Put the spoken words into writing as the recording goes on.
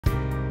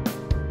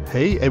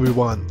Hey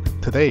everyone!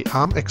 Today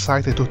I'm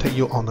excited to take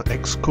you on an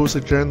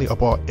exclusive journey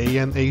aboard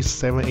ANA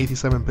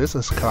 787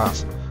 business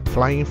class,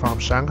 flying from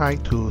Shanghai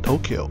to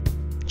Tokyo.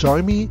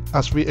 Join me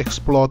as we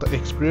explore the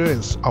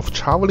experience of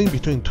traveling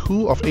between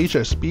two of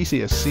Asia's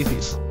busiest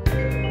cities.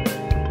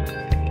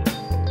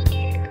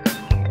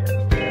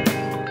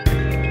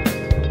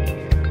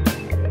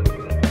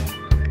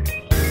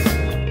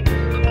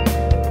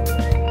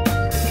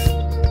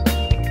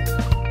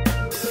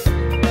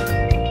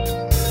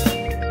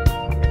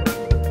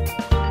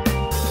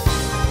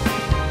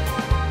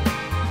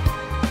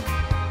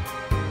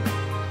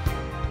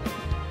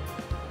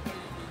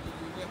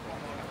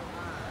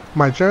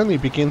 My journey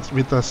begins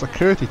with a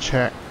security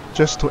check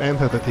just to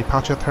enter the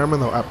departure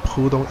terminal at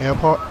Pudong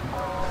Airport.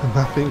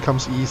 Nothing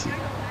comes easy.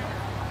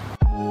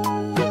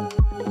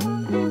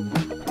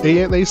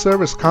 ANA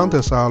service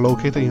counters are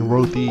located in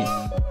row D,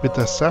 with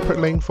a separate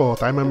lane for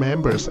Diamond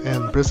members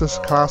and business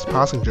class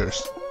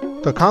passengers.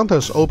 The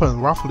counters open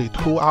roughly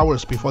 2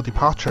 hours before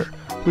departure,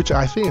 which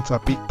I think is a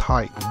bit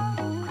tight.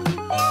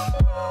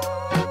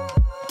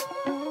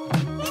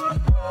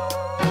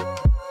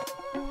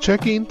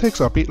 Check-in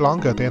takes a bit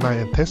longer than I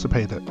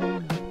anticipated.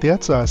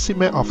 There's a seat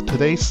map of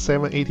today's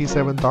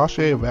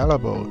 787-8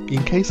 available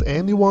in case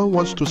anyone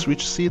wants to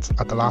switch seats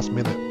at the last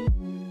minute.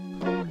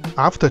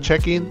 After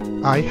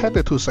check-in, I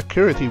headed to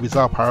security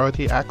without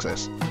priority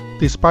access.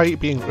 Despite it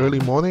being early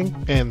morning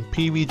and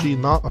PVG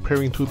not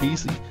appearing too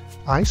busy,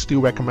 I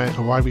still recommend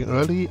arriving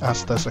early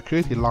as the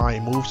security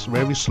line moves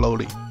very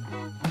slowly.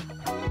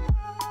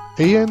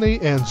 ANA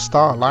and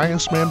Star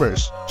Alliance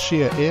members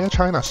share Air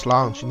China's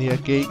lounge near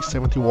Gate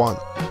 71,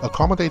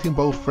 accommodating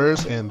both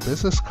first and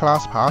business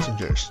class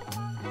passengers.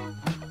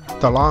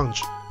 The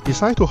lounge,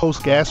 designed to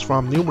host guests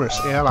from numerous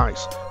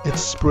airlines, is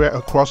spread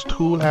across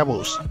 2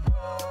 levels.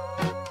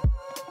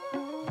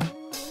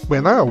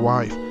 When I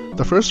arrived,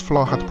 the first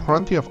floor had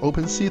plenty of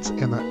open seats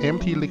and an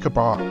empty liquor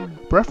bar.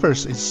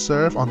 Breakfast is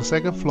served on the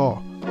second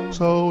floor,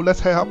 so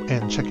let's head up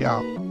and check it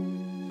out.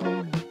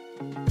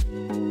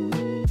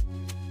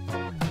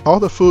 All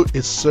the food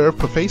is served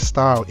buffet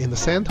style in the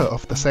center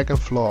of the second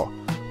floor,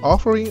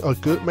 offering a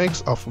good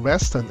mix of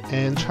Western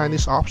and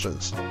Chinese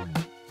options.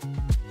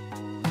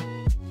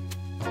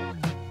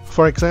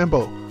 For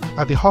example,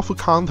 at the hot food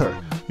counter,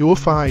 you will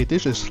find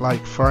dishes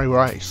like fried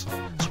rice,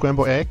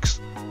 scrambled eggs,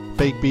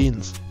 baked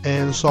beans,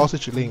 and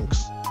sausage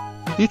links.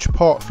 Each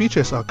pot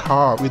features a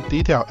card with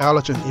detailed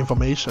allergen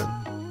information.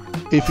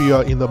 If you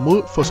are in the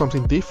mood for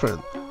something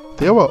different,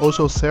 there are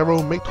also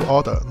several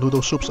made-to-order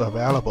noodle soups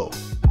available.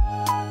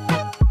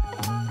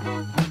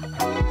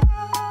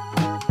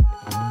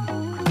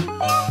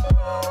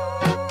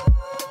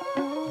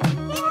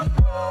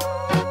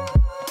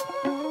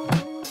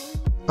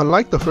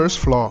 Unlike the first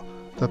floor,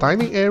 the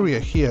dining area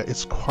here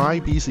is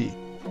quite busy.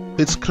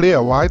 It's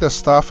clear why the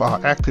staff are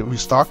active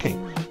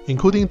restocking,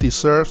 including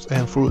desserts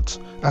and fruits,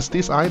 as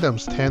these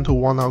items tend to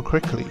run out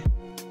quickly.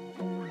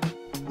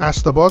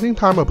 As the boarding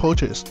time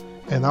approaches,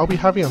 and I'll be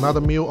having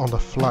another meal on the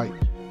flight,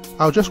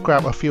 I'll just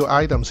grab a few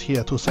items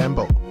here to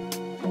sample.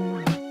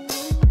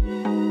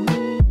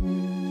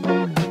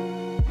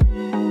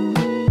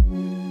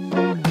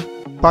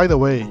 By the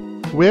way,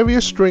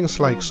 various drinks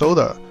like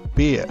soda,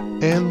 beer,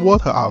 and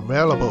water are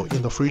available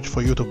in the fridge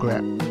for you to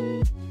grab.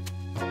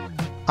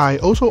 I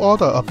also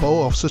ordered a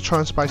bowl of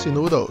Sichuan spicy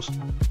noodles,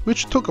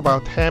 which took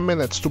about 10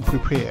 minutes to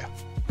prepare.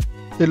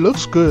 It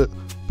looks good,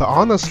 but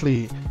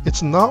honestly,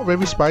 it's not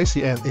very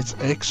spicy and it's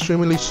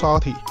extremely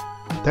salty.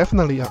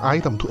 Definitely an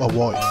item to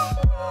avoid.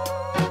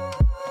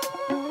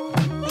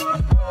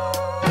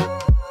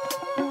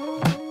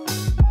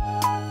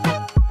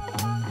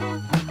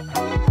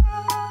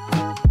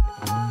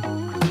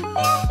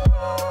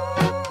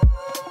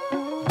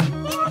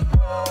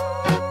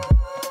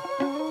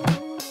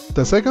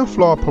 The second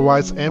floor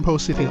provides ample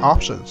seating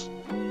options.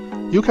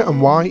 You can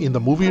unwind in the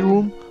movie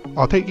room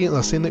or take in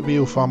a scenic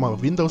view from a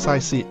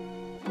window-side seat.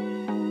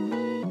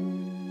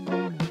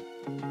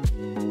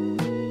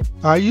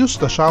 I used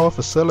the shower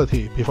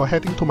facility before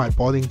heading to my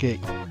boarding gate.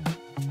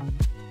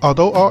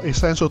 Although all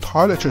essential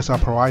toiletries are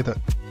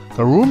provided,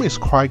 the room is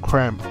quite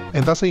cramped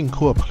and doesn't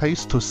include a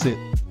place to sit.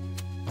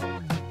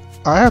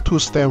 I had to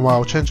stand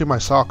while changing my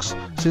socks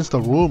since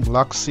the room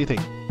lacks seating.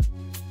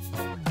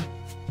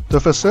 The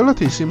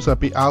facility seems a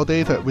bit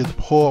outdated with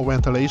poor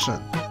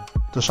ventilation.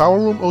 The shower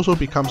room also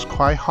becomes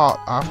quite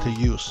hot after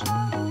use.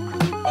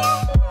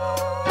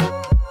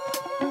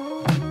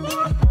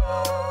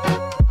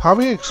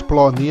 Having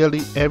explored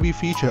nearly every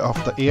feature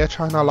of the Air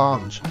China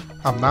lounge,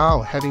 I'm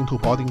now heading to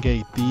boarding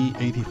gate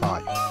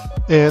D85.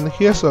 And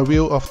here's a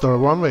view of the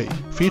runway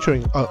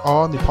featuring an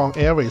All Nippon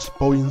Airways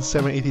Boeing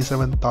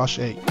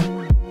 787-8.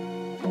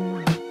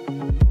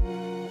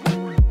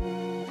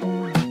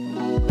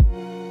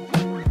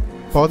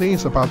 Boarding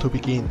is about to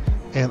begin,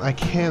 and I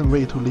can't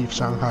wait to leave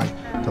Shanghai.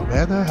 The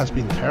weather has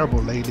been terrible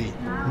lately,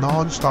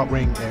 non-stop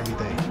rain every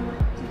day.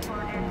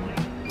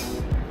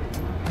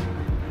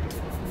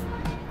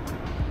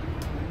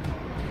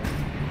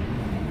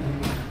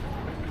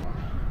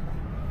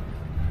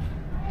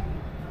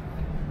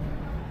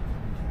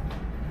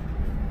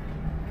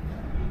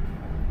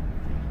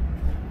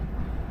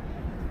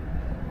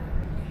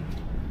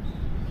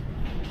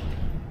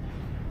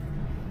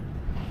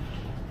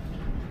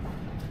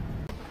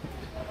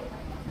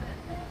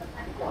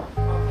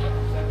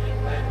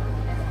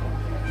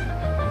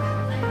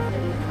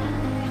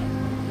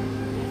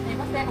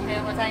 おは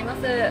ようございま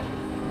す。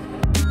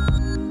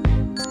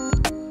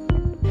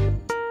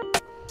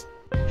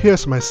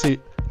 Here's my seat,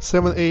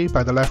 7A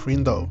by the left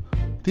window.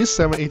 This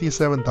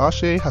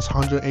 787-8 has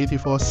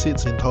 184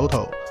 seats in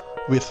total,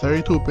 with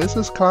 32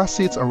 business class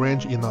seats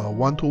arranged in a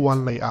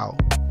 1-to-1 layout.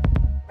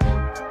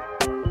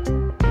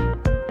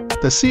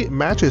 The seat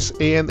matches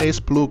ANA's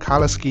blue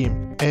color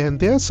scheme, and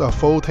there's a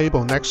fold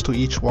table next to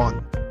each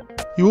one.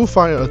 You will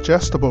find an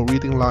adjustable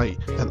reading light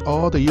and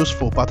all the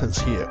useful buttons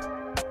here.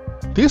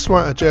 This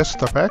one adjusts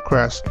the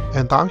backrest,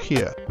 and down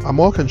here are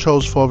more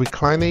controls for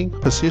reclining,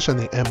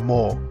 positioning, and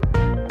more.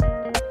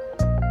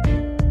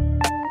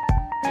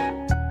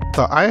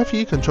 The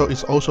IFE control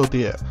is also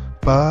there,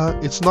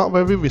 but it's not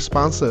very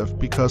responsive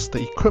because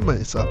the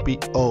equipment is a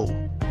bit old.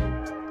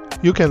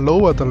 You can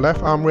lower the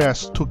left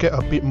armrest to get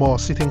a bit more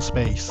sitting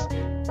space.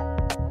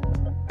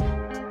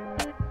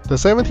 The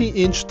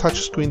 17-inch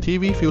touchscreen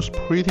TV feels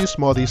pretty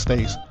small these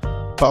days,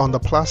 but on the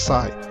plus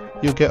side,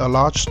 you get a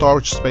large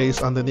storage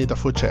space underneath the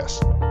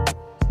footrest.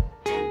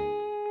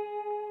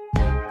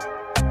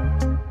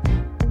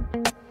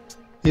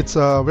 It's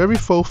a very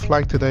full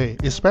flight today,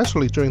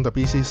 especially during the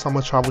busy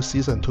summer travel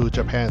season to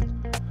Japan.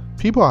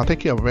 People are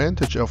taking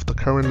advantage of the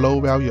current low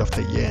value of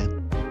the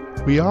yen.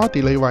 We are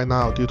delayed right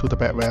now due to the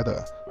bad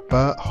weather,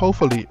 but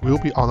hopefully we'll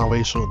be on our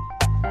way soon.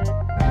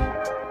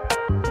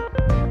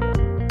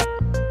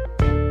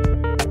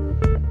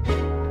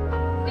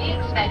 We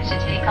expect to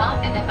take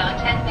off in about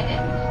 10 minutes.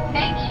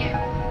 Thank you.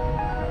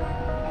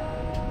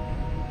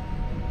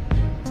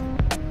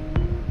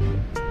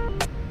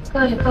 各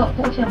位旅客，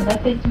目前我们的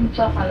飞机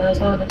做好了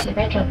所有的起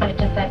飞准备，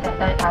正在等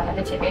待塔台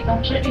的起飞通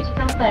知，预计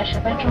将在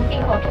10分钟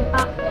之后出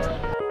发。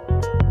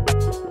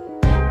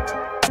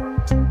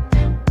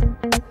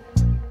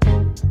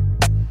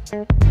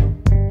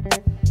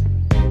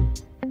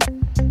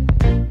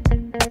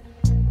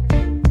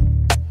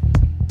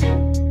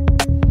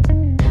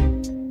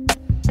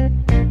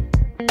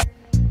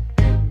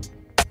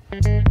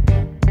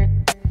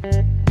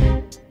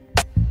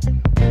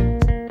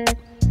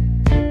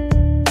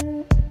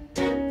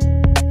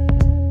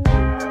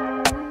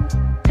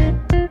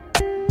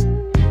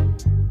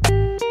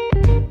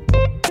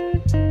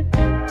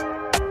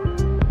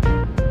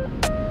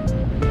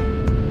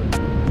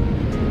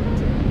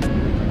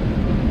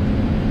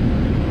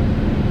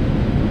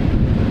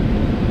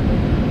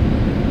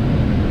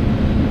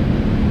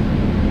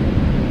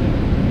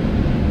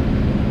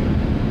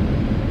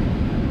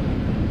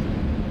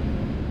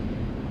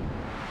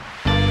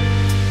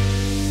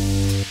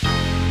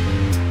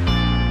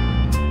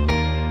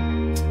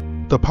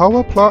The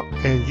power plug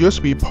and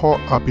USB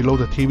port are below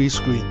the TV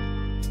screen,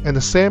 and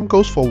the same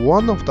goes for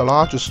one of the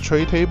largest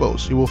tray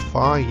tables you will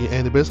find in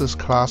any business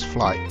class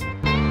flight.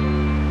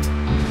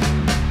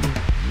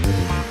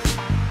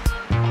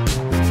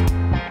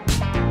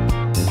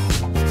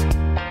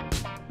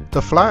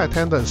 The flight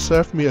attendant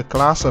served me a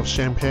glass of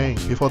champagne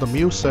before the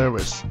meal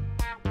service.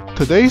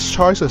 Today's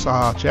choices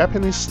are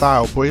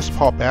Japanese-style braised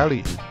pork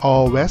belly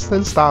or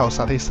Western-style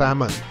satay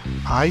salmon.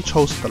 I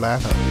chose the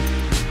latter.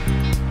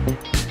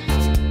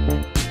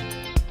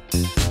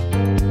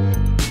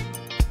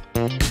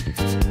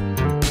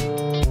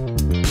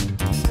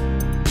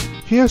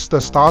 Here's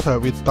the starter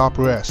with duck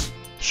breast,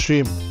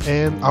 shrimp,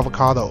 and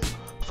avocado,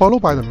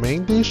 followed by the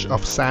main dish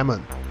of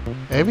salmon.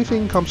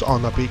 Everything comes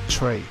on a big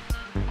tray.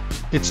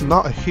 It's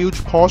not a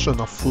huge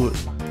portion of food,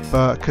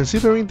 but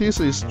considering this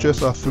is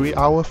just a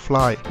 3-hour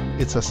flight,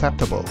 it's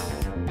acceptable.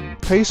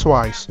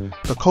 Taste-wise,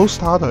 the cold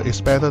starter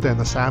is better than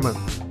the salmon.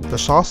 The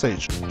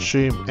sausage,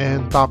 shrimp,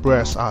 and duck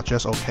breast are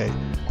just okay,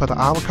 but the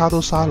avocado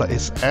salad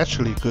is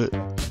actually good.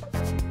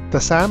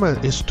 The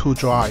salmon is too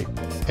dry,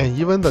 and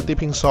even the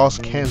dipping sauce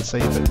can't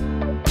save it.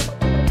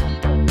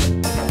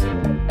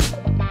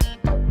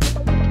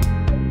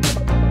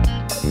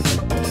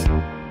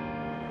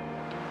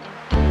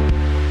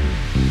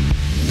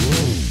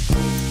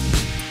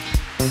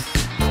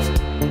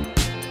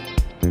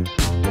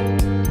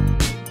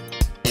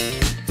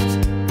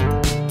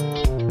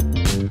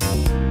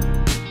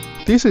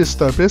 This is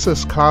the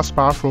business class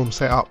bathroom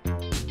setup.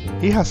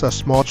 It has a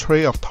small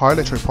tray of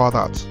toiletry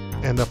products,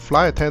 and the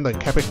flight attendant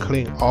kept it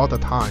clean all the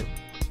time.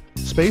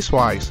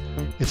 Space-wise,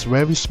 it's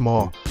very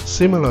small,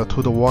 similar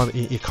to the one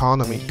in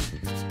economy.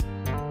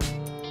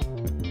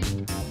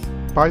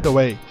 By the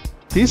way,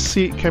 this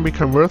seat can be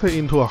converted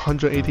into a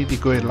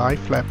 180-degree lie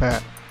flat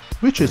bed,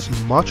 which is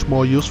much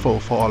more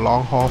useful for a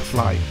long-haul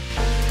flight.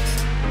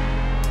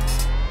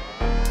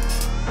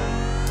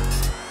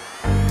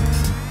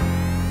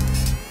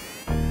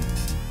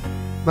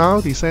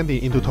 Now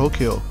descending into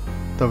Tokyo,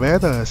 the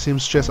weather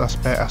seems just as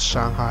bad as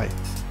Shanghai.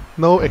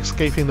 No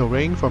escaping the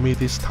rain for me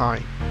this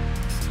time.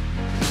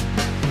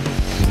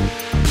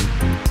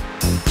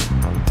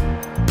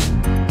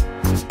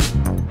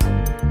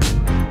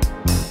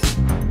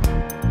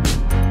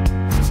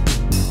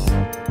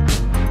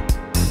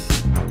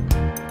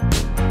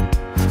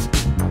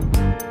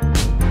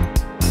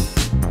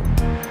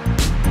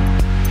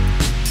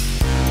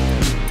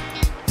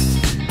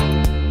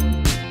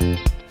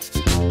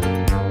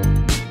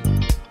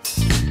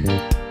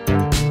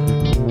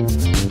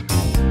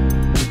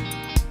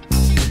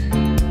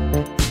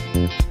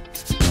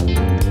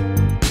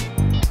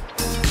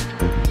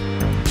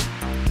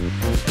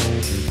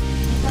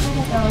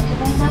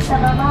 った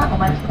ままお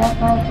待ちくだ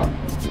さ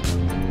い。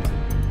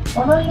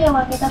物入れを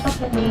開けた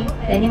時に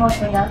手荷物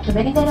が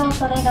滑り出る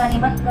恐れがあり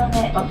ますの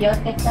でお気を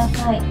つけくだ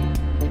さい。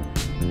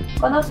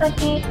この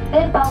先、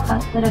電波を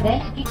発する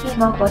電子機器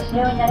もご使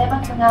用になれ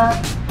ますが、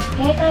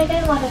携帯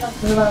電話での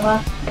通話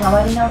は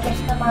周りのお客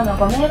様の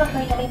ご迷惑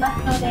になりま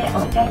すのでお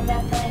控えく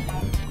ださい。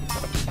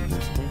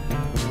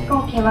飛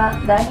行機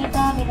は第2タ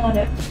ーミナ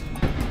ル。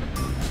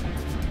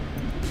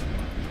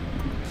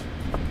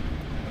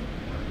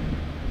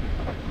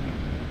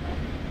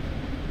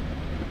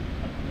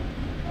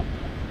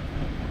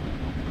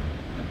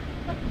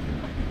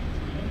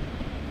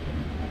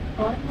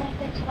ご案内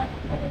いたします。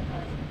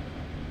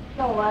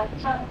今日は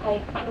上海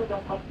プードン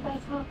国際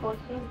空港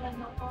周辺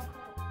の航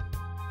空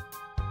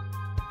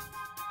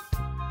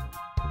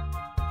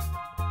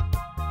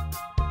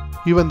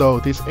Even though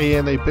this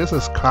ANA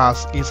business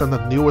class isn't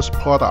the newest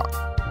product,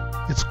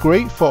 it's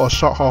great for a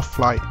short-haul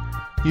flight.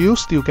 You'll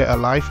still get a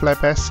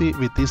lie-flat back seat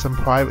with decent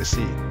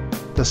privacy.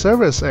 The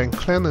service and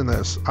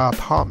cleanliness are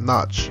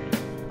top-notch.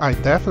 I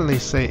definitely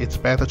say it's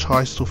better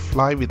choice to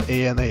fly with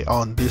ANA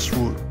on this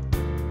route.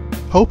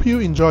 Hope you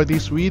enjoyed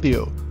this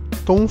video.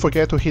 Don't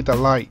forget to hit the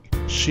like,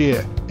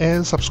 share,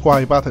 and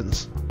subscribe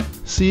buttons.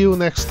 See you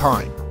next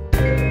time.